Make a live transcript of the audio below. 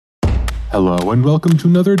Hello and welcome to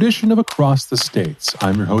another edition of Across the States.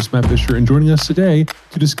 I'm your host, Matt Fisher, and joining us today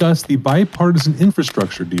to discuss the bipartisan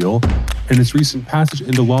infrastructure deal and its recent passage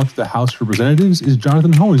into law to the House of Representatives is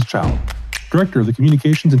Jonathan Hoenschild, Director of the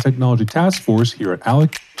Communications and Technology Task Force here at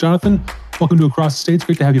ALEC. Jonathan, welcome to Across the States.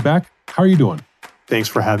 Great to have you back. How are you doing? Thanks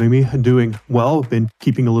for having me. I'm doing well. I've been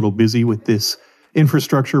keeping a little busy with this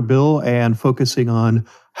infrastructure bill and focusing on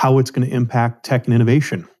how it's going to impact tech and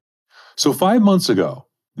innovation. So 5 months ago,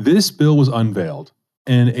 this bill was unveiled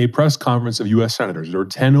in a press conference of U.S. senators. There were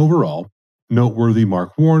 10 overall, noteworthy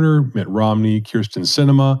Mark Warner, Mitt Romney, Kyrsten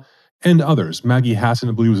Sinema, and others. Maggie Hassan,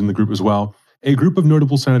 I believe, was in the group as well. A group of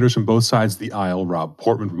notable senators from both sides of the aisle, Rob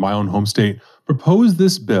Portman from my own home state, proposed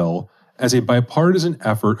this bill as a bipartisan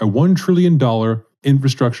effort, a $1 trillion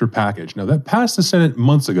infrastructure package. Now, that passed the Senate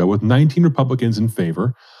months ago with 19 Republicans in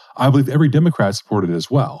favor. I believe every Democrat supported it as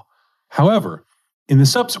well. However, in the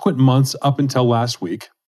subsequent months up until last week,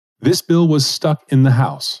 this bill was stuck in the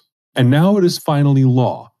House, and now it is finally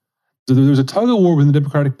law. So there's a tug of war within the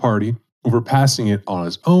Democratic Party over passing it on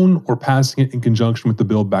its own or passing it in conjunction with the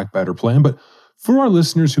Build Back Better plan. But for our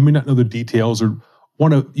listeners who may not know the details or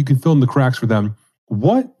you can fill in the cracks for them,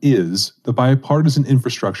 what is the Bipartisan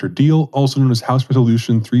Infrastructure Deal, also known as House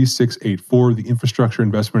Resolution 3684, the Infrastructure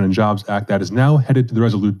Investment and Jobs Act that is now headed to the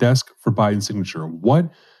Resolute desk for Biden's signature?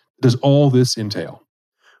 What does all this entail?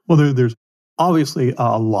 Well, there's obviously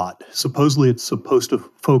a lot. Supposedly, it's supposed to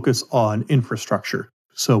focus on infrastructure.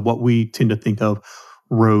 So what we tend to think of,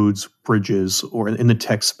 roads, bridges, or in the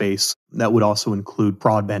tech space, that would also include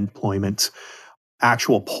broadband deployment,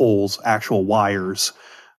 actual poles, actual wires,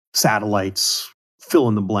 satellites, fill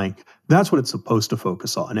in the blank. That's what it's supposed to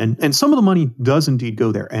focus on. And some of the money does indeed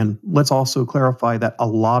go there. And let's also clarify that a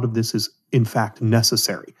lot of this is, in fact,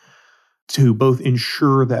 necessary to both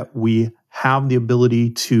ensure that we have the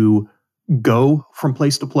ability to go from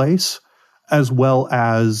place to place, as well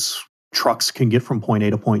as trucks can get from point A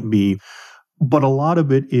to point B. But a lot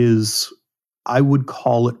of it is, I would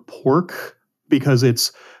call it pork, because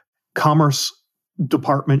it's Commerce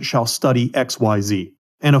Department shall study XYZ.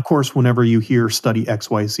 And of course, whenever you hear study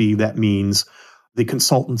XYZ, that means the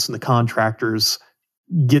consultants and the contractors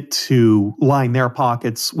get to line their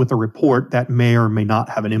pockets with a report that may or may not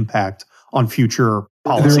have an impact on future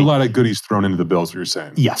policy. There are a lot of goodies thrown into the bill, is what you're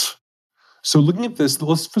saying. Yes. So looking at this,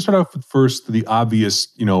 let's start off with first the obvious,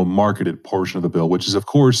 marketed portion of the bill, which is, of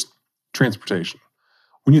course, transportation.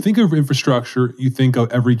 When you think of infrastructure, you think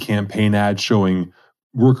of every campaign ad showing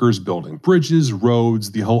workers building bridges,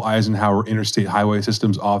 roads. The whole Eisenhower interstate highway system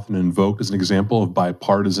is often invoked as an example of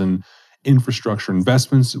bipartisan infrastructure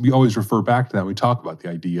investments. We always refer back to that when we talk about the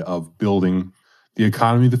idea of building the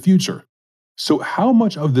economy of the future. So how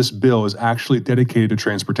much of this bill is actually dedicated to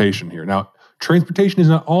transportation here? Now, transportation is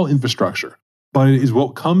not all infrastructure, but it is what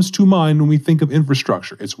comes to mind when we think of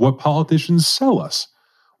infrastructure. It's what politicians sell us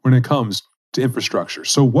when it comes to infrastructure.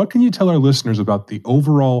 So what can you tell our listeners about the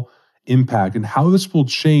overall impact and how this will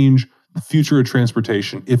change the future of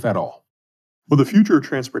transportation, if at all? Well, the future of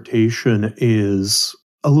transportation is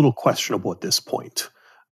a little questionable at this point.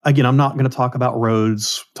 Again, I'm not going to talk about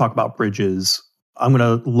roads, talk about bridges. I'm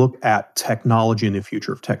going to look at technology and the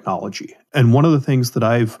future of technology. And one of the things that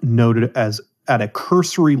I've noted as at a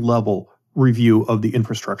cursory level review of the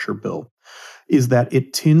infrastructure bill is that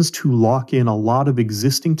it tends to lock in a lot of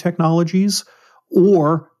existing technologies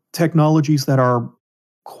or technologies that are,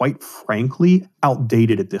 quite frankly,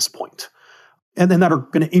 outdated at this point. And then that are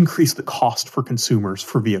going to increase the cost for consumers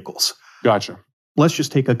for vehicles. Gotcha. Let's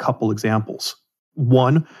just take a couple examples.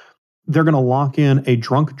 One, they're going to lock in a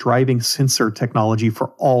drunk driving sensor technology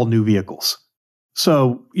for all new vehicles.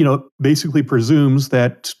 So, it basically presumes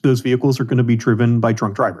that those vehicles are going to be driven by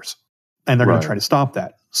drunk drivers, and they're going to try to stop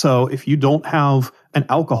that. So if you don't have an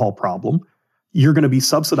alcohol problem, you're going to be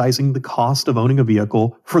subsidizing the cost of owning a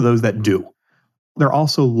vehicle for those that do. They're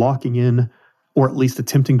also locking in, or at least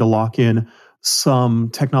attempting to lock in, some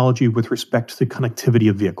technology with respect to the connectivity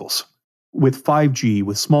of vehicles. With 5G,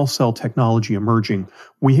 with small cell technology emerging,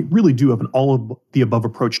 we really do have an all-of-the-above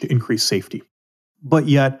approach to increase safety. But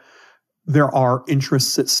yet, there are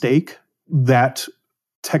interests at stake that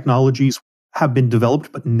technologies have been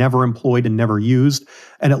developed but never employed and never used,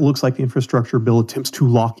 and it looks like the infrastructure bill attempts to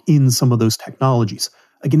lock in some of those technologies.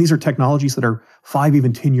 Again, these are technologies that are 5,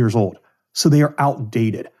 even 10 years old, so they are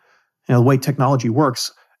outdated. Now, the way technology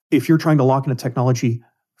works, if you're trying to lock in a technology,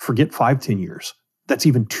 forget 5, 10 years. That's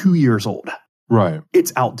even 2 years old. Right.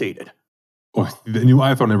 It's outdated. Well, the new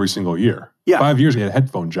iPhone every single year. Yeah. 5 years ago, you had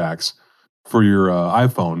headphone jacks for your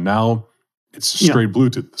iPhone. Now it's straight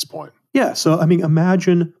Bluetooth at this point. Yeah. So,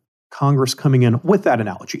 imagine Congress coming in with that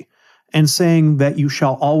analogy and saying that you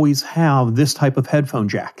shall always have this type of headphone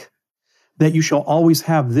jack, that you shall always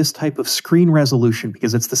have this type of screen resolution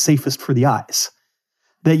because it's the safest for the eyes,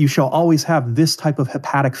 that you shall always have this type of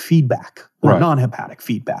hepatic feedback or non-hepatic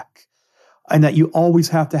feedback, and that you always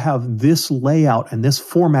have to have this layout and this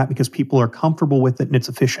format because people are comfortable with it and it's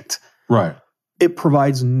efficient. Right. It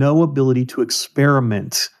provides no ability to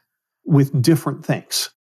experiment with different things.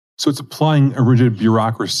 So it's applying a rigid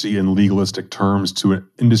bureaucracy in legalistic terms to an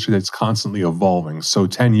industry that's constantly evolving. So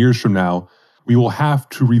 10 years from now, we will have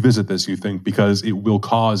to revisit this, you think, because it will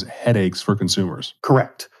cause headaches for consumers.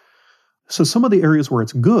 Correct. So some of the areas where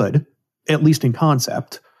it's good, at least in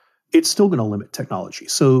concept, it's still going to limit technology.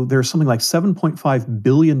 So there's something like $7.5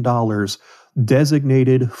 billion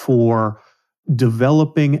designated for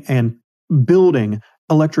developing and building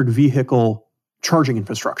electric vehicle charging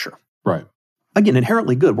infrastructure. Right. Again,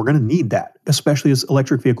 inherently good. We're going to need that, especially as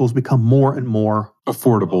electric vehicles become more and more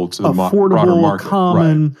affordable to the broader market.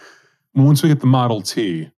 Common. Right. Once we get the Model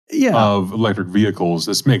T of electric vehicles,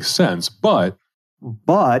 this makes sense. But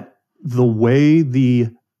the way the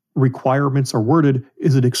requirements are worded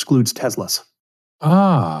is it excludes Teslas.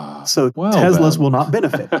 So Teslas will not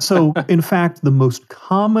benefit. So in fact, the most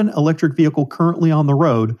common electric vehicle currently on the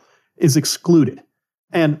road is excluded.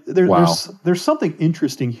 And there's something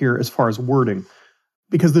interesting here as far as wording,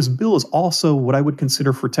 because this bill is also what I would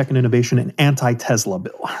consider for tech and innovation an anti-Tesla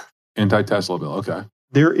bill. Anti-Tesla bill, okay.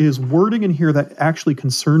 There is wording in here that actually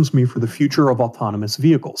concerns me for the future of autonomous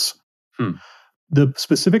vehicles. The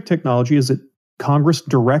specific technology is that Congress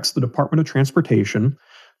directs the Department of Transportation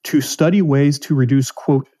to study ways to reduce,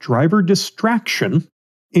 quote, driver distraction,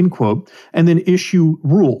 end quote, and then issue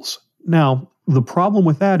rules. Now, the problem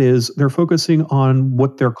with that is they're focusing on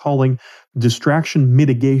what they're calling distraction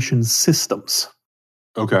mitigation systems.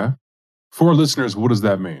 Okay. For our listeners, what does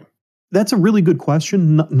that mean? That's a really good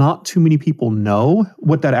question. Not too many people know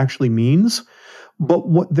what that actually means. But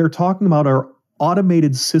what they're talking about are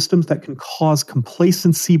automated systems that can cause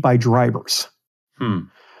complacency by drivers.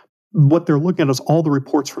 What they're looking at is all the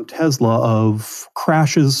reports from Tesla of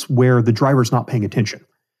crashes where the driver's not paying attention.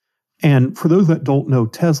 And for those that don't know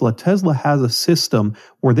Tesla has a system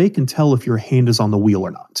where they can tell if your hand is on the wheel or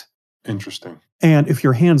not. Interesting. And if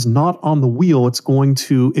your hand's not on the wheel, it's going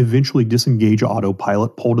to eventually disengage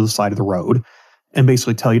autopilot, pull to the side of the road, and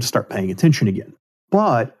basically tell you to start paying attention again.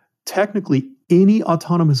 But technically, any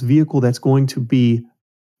autonomous vehicle that's going to be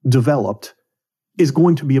developed is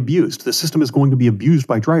going to be abused. The system is going to be abused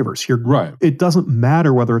by drivers. Right. It doesn't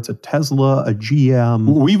matter whether it's a Tesla, a GM.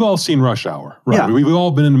 We've all seen Rush Hour, right? Yeah. We've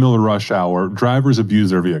all been in the middle of Rush Hour. Drivers abuse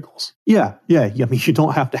their vehicles. Yeah. I mean, you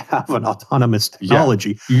don't have to have an autonomous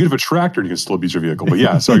technology. You can have a tractor and you can still abuse your vehicle.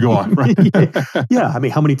 But sorry, go on. Right? I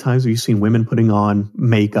mean, how many times have you seen women putting on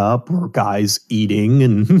makeup or guys eating?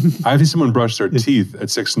 And I've seen someone brush their teeth at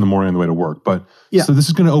 6 a.m. on the way to work. But so this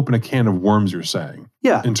is going to open a can of worms, you're saying.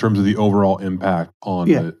 Yeah. In terms of the overall impact on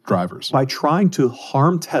the drivers. By trying to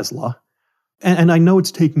harm Tesla, and I know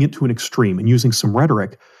it's taking it to an extreme and using some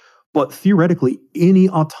rhetoric, but theoretically, any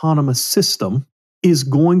autonomous system is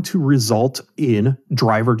going to result in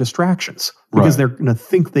driver distractions because they're going to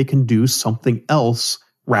think they can do something else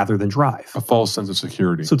rather than drive. A false sense of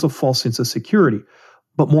security. So it's a false sense of security.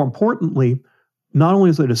 But more importantly, not only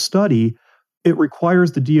is it a study, it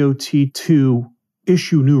requires the DOT to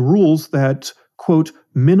issue new rules that, quote,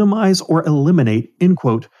 minimize or eliminate, end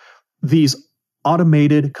quote, these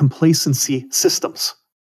automated complacency systems.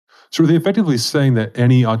 So are they effectively saying that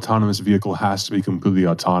any autonomous vehicle has to be completely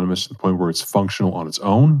autonomous to the point where it's functional on its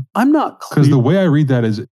own? I'm not clear. Because the way I read that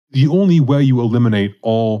is the only way you eliminate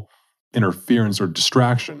all interference or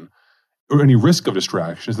distraction or any risk of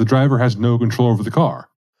distraction is the driver has no control over the car.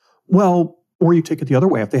 Well, or you take it the other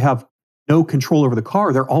way. If they have no control over the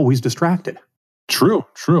car, they're always distracted. True.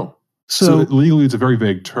 So legally, it's a very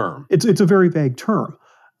vague term. It's a very vague term.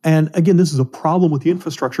 And again, this is a problem with the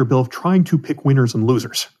infrastructure bill of trying to pick winners and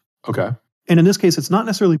losers. Okay. And in this case, it's not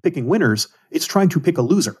necessarily picking winners. It's trying to pick a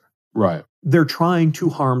loser. Right. They're trying to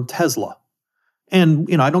harm Tesla. And,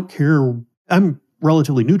 I don't care. I'm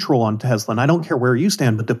relatively neutral on Tesla, and I don't care where you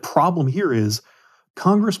stand. But the problem here is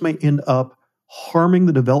Congress may end up harming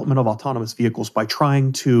the development of autonomous vehicles by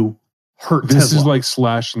trying to hurt Tesla. This is like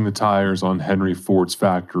slashing the tires on Henry Ford's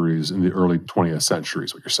factories in the early 20th century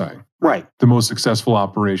is what you're saying. Right. The most successful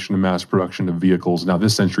operation in mass production of vehicles, now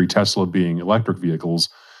this century, Tesla being electric vehicles,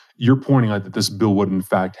 you're pointing out that this bill would in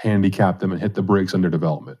fact handicap them and hit the brakes on their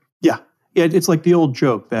development. Yeah, it's like the old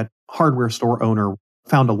joke that hardware store owner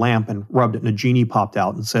found a lamp and rubbed it and a genie popped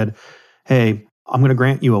out and said, hey, I'm going to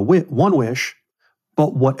grant you one wish,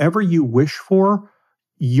 but whatever you wish for,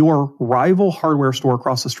 your rival hardware store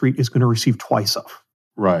across the street is going to receive twice of.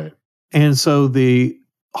 Right. And so the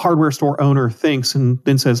hardware store owner thinks and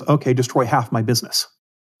then says, okay, destroy half my business.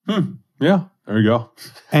 Yeah, there you go.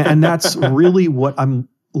 And that's really what I'm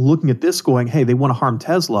looking at this going, hey, they want to harm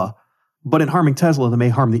Tesla, but in harming Tesla, they may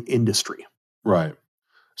harm the industry. Right.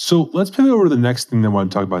 So let's pivot over to the next thing that I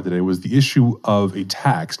want to talk about today was the issue of a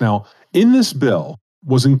tax. Now, in this bill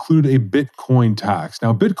was included a Bitcoin tax.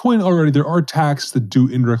 Now, Bitcoin already, there are taxes that do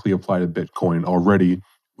indirectly apply to Bitcoin already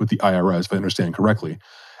with the IRS, if I understand correctly.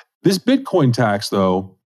 This Bitcoin tax,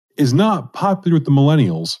 though, is not popular with the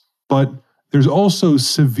millennials, but there's also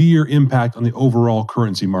severe impact on the overall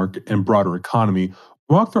currency market and broader economy.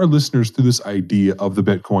 Walk our listeners through this idea of the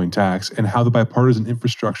Bitcoin tax and how the bipartisan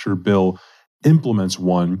infrastructure bill implements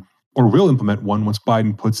one or will implement one once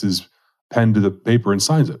Biden puts his pen to the paper and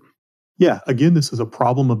signs it. Yeah, again, this is a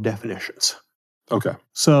problem of definitions. Okay.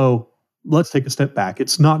 So let's take a step back.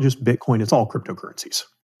 It's not just Bitcoin, it's all cryptocurrencies.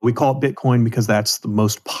 We call it Bitcoin because that's the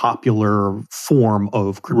most popular form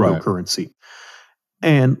of cryptocurrency. Right.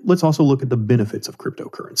 And let's also look at the benefits of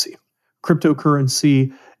cryptocurrency.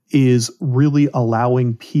 Cryptocurrency is really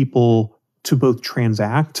allowing people to both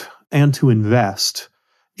transact and to invest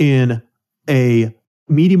in a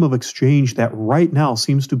medium of exchange that right now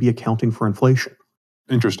seems to be accounting for inflation.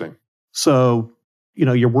 Interesting. So,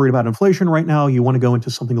 you're worried about inflation right now. You want to go into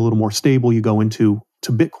something a little more stable. You go into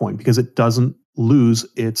Bitcoin because it doesn't lose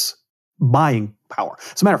its buying power.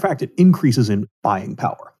 As a matter of fact, it increases in buying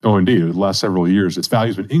power. Oh, indeed. The last several years, its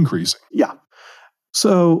value's been increasing. Yeah.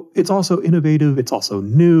 So it's also innovative. It's also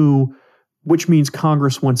new, which means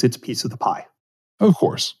Congress wants its piece of the pie. Of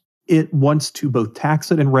course. It wants to both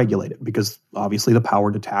tax it and regulate it because obviously the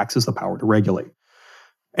power to tax is the power to regulate.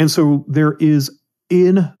 And so there is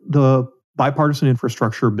in the bipartisan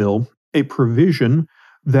infrastructure bill a provision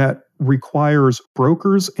that requires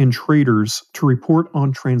brokers and traders to report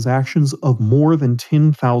on transactions of more than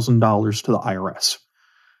 $10,000 to the IRS.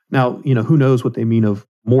 Now, who knows what they mean of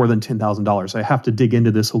more than $10,000. I have to dig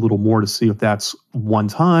into this a little more to see if that's one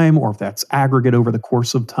time or if that's aggregate over the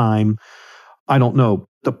course of time. I don't know.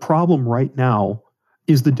 The problem right now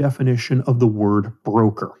is the definition of the word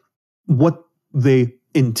broker. What they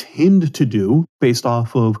intend to do, based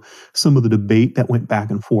off of some of the debate that went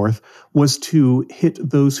back and forth, was to hit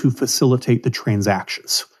those who facilitate the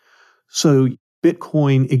transactions. So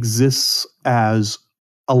Bitcoin exists as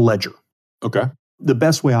a ledger. Okay. The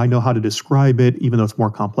best way I know how to describe it, even though it's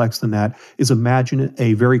more complex than that, is imagine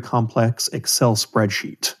a very complex Excel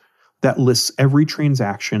spreadsheet that lists every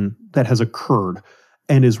transaction that has occurred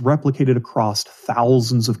and is replicated across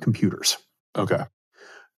thousands of computers. Okay.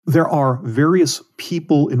 There are various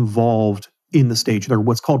people involved in the stage. There are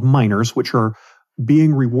what's called miners, which are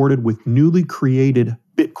being rewarded with newly created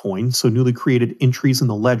Bitcoin, so newly created entries in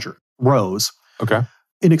the ledger, rows, okay,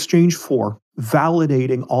 in exchange for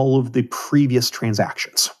validating all of the previous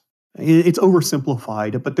transactions. It's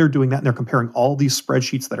oversimplified, but they're doing that, and they're comparing all these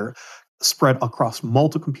spreadsheets that are spread across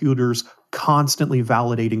multiple computers, constantly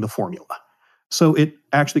validating the formula. So it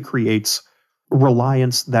actually creates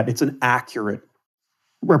reliance that it's an accurate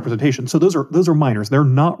representation. So those are miners. They're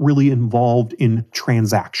not really involved in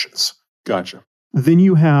transactions. Gotcha. Then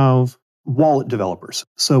you have wallet developers.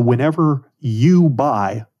 So whenever you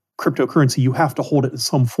buy cryptocurrency, you have to hold it in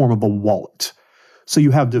some form of a wallet. So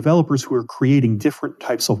you have developers who are creating different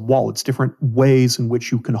types of wallets, different ways in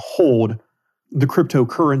which you can hold the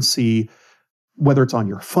cryptocurrency, whether it's on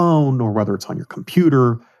your phone or whether it's on your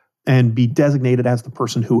computer, and be designated as the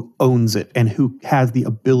person who owns it and who has the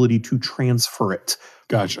ability to transfer it.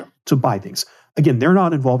 Gotcha. To buy things. Again, they're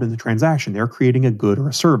not involved in the transaction. They're creating a good or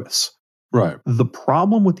a service. Right. The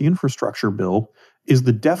problem with the infrastructure bill is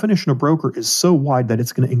the definition of broker is so wide that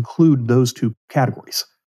it's going to include those two categories,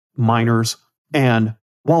 miners and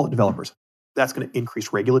wallet developers. That's going to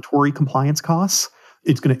increase regulatory compliance costs.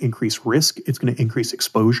 It's going to increase risk. It's going to increase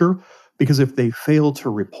exposure because if they fail to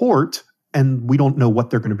report, and we don't know what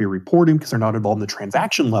they're going to be reporting because they're not involved in the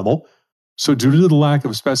transaction level. So due to the lack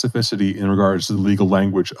of specificity in regards to the legal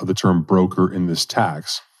language of the term broker in this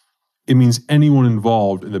tax, it means anyone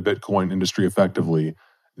involved in the Bitcoin industry effectively,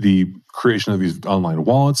 the creation of these online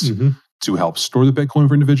wallets to help store the Bitcoin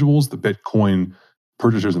for individuals, the Bitcoin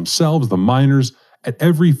purchasers themselves, the miners, at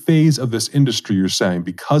every phase of this industry, you're saying,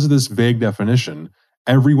 because of this vague definition,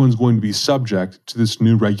 everyone's going to be subject to this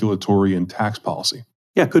new regulatory and tax policy.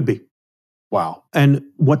 Yeah, it could be. Wow. And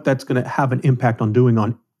what that's going to have an impact on doing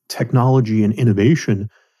on technology and innovation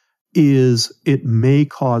is it may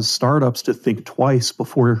cause startups to think twice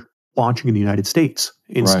before launching in the United States.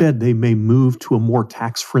 Instead, They may move to a more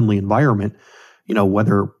tax-friendly environment,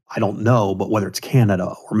 whether I don't know, but whether it's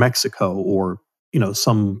Canada or Mexico or,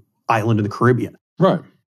 some island in the Caribbean. Right.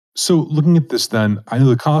 So looking at this then, I know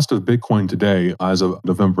the cost of Bitcoin today, as of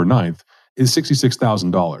November 9th, is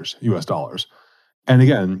 $66,000 US dollars. And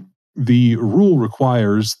again, the rule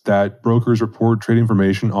requires that brokers report trade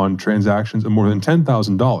information on transactions of more than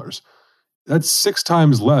 $10,000. That's 6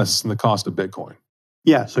 times less than the cost of Bitcoin.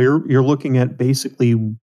 Yeah, so you're looking at basically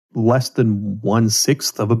less than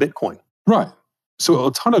 1/6 of a Bitcoin. Right. So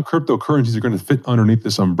a ton of cryptocurrencies are going to fit underneath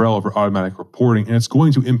this umbrella for automatic reporting, and it's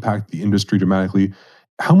going to impact the industry dramatically.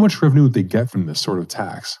 How much revenue would they get from this sort of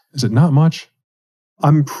tax? Is it not much?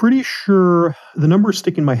 I'm pretty sure the number is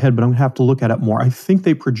sticking in my head, but I'm going to have to look at it more. I think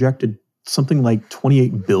they projected something like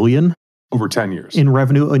 $28 billion over 10 years. In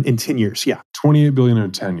revenue in 10 years, yeah. $28 billion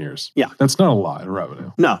in 10 years. Yeah. That's not a lot in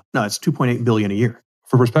revenue. No, it's $2.8 billion a year.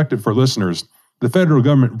 For perspective for listeners, the federal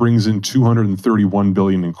government brings in $231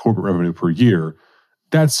 billion in corporate revenue per year.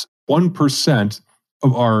 That's 1%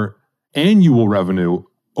 of our annual revenue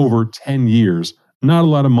over 10 years. Not a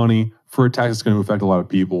lot of money for a tax that's going to affect a lot of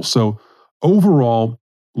people. So overall,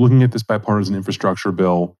 looking at this bipartisan infrastructure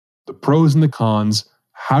bill, the pros and the cons,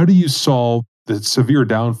 how do you solve the severe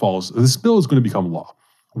downfalls? This bill is going to become law.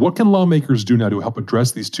 What can lawmakers do now to help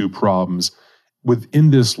address these two problems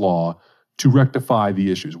within this law to rectify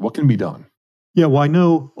the issues? What can be done? Yeah, well, I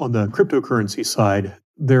know on the cryptocurrency side,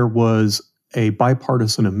 there was a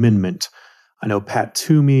bipartisan amendment. I know Pat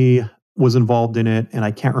Toomey was involved in it, and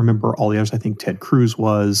I can't remember all the others. I think Ted Cruz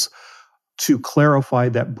was, to clarify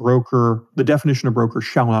that the definition of broker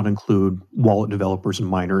shall not include wallet developers and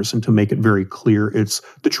miners, and to make it very clear it's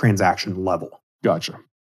the transaction level. Gotcha.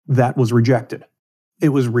 That was rejected. It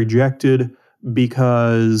was rejected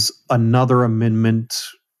because another amendment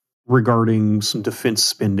regarding some defense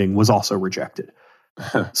spending was also rejected.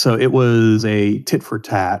 So it was a tit for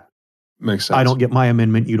tat. Makes sense. I don't get my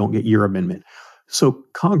amendment, you don't get your amendment. So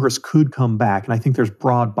Congress could come back, and I think there's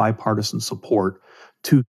broad bipartisan support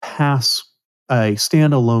to pass a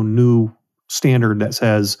standalone new standard that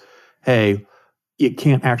says, hey, you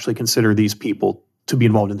can't actually consider these people to be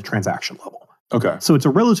involved in the transaction level. Okay. So it's a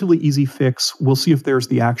relatively easy fix. We'll see if there's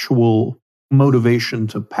the actual motivation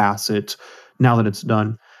to pass it now that it's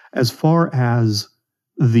done. As far as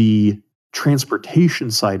the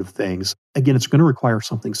transportation side of things, again, it's going to require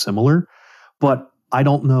something similar, but I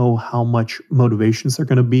don't know how much motivations there are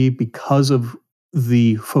going to be because of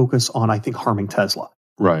the focus on, I think, harming Tesla.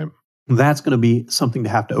 Right. That's going to be something to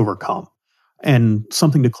have to overcome. And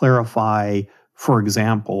something to clarify, for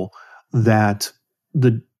example, that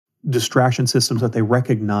the distraction systems that they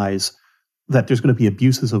recognize that there's going to be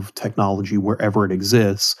abuses of technology wherever it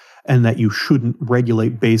exists, and that you shouldn't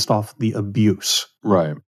regulate based off the abuse.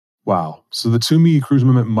 Right. Wow. So the Toomey-Cruz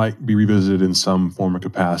amendment might be revisited in some form or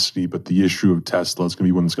capacity, but the issue of Tesla is going to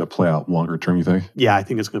be one that's going to play out longer term, you think? Yeah, I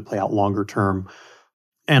think it's going to play out longer term.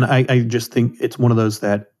 And I just think it's one of those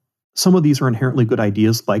that some of these are inherently good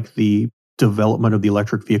ideas, like the development of the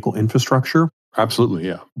electric vehicle infrastructure. Absolutely,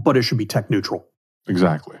 yeah. But it should be tech neutral.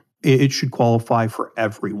 Exactly. It should qualify for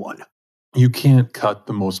everyone. You can't cut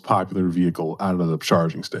the most popular vehicle out of the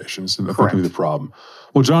charging stations. That's effectively the problem.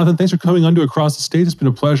 Well, Jonathan, thanks for coming on to Across the States. It's been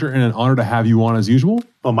a pleasure and an honor to have you on as usual.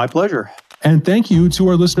 Well, my pleasure. And thank you to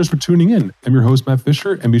our listeners for tuning in. I'm your host, Matt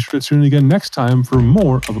Fisher, and be sure to tune in again next time for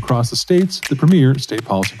more of Across the States, the premier state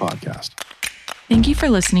policy podcast. Thank you for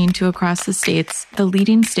listening to Across the States, the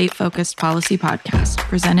leading state-focused policy podcast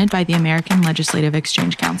presented by the American Legislative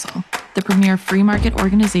Exchange Council, the premier free market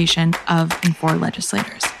organization of and for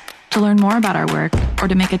legislators. To learn more about our work or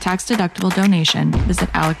to make a tax-deductible donation, visit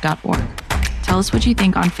ALEC.org. Tell us what you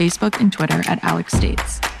think on Facebook and Twitter at ALEC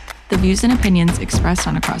States. The views and opinions expressed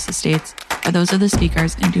on Across the States are those of the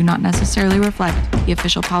speakers and do not necessarily reflect the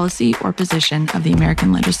official policy or position of the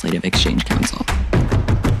American Legislative Exchange Council.